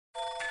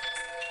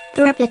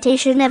The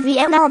reputation of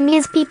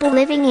Vietnamese people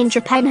living in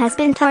Japan has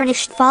been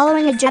tarnished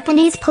following a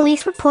Japanese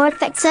police report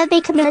that said they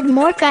committed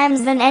more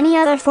crimes than any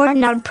other foreign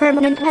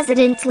non-permanent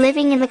residents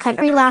living in the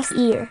country last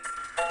year.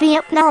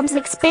 Vietnam's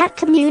expat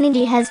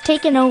community has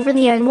taken over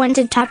the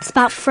unwanted top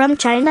spot from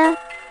China.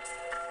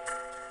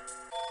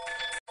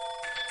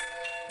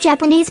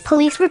 Japanese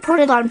police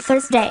reported on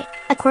Thursday,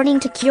 according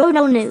to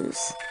Kyodo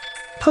News.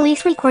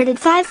 Police recorded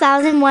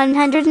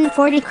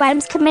 5,140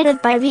 crimes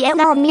committed by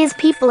Vietnamese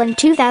people in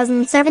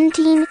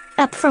 2017,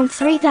 up from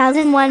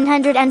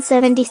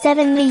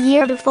 3,177 the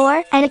year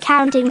before, and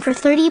accounting for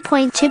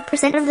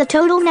 30.2% of the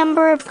total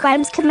number of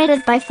crimes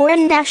committed by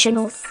foreign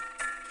nationals.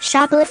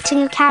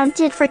 Shoplifting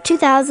accounted for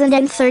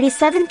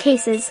 2,037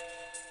 cases,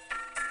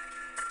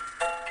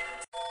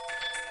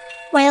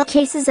 while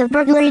cases of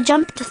burglary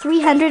jumped to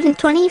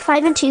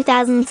 325 in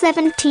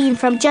 2017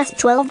 from just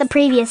 12 the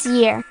previous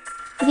year.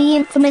 The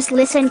infamous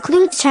list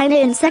includes China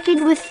in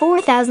second with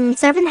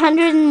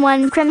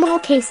 4,701 criminal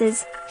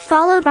cases,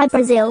 followed by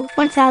Brazil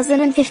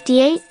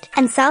 1,058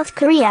 and South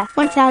Korea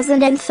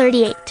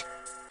 1,038.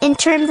 In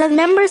terms of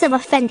numbers of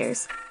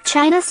offenders,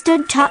 China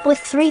stood top with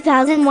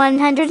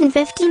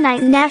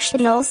 3,159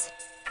 nationals,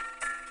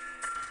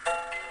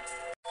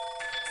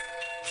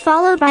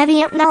 followed by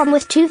Vietnam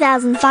with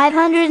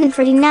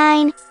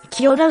 2,539.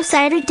 Kyodo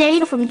cited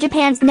data from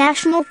Japan's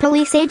National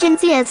Police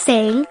Agency as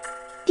saying,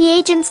 the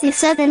agency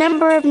said the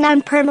number of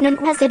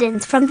non-permanent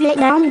residents from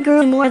Vietnam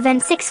grew more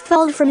than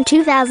sixfold from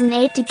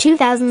 2008 to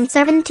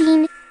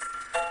 2017,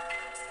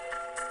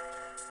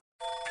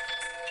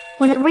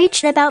 when it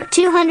reached about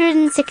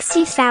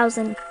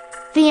 260,000.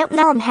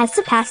 Vietnam has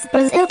surpassed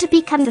Brazil to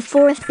become the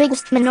fourth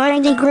biggest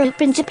minority group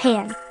in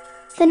Japan.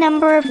 The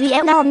number of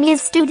Vietnamese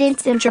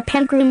students in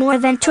Japan grew more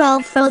than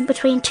 12-fold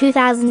between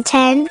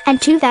 2010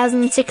 and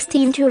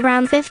 2016 to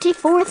around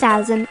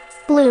 54,000.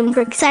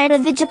 Bloomberg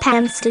cited the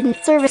Japan Student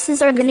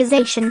Services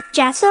Organization,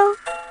 JASO,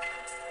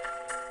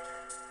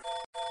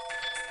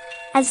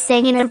 as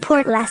saying in a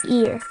report last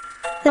year.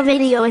 The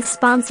video is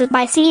sponsored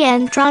by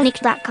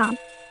cntronic.com.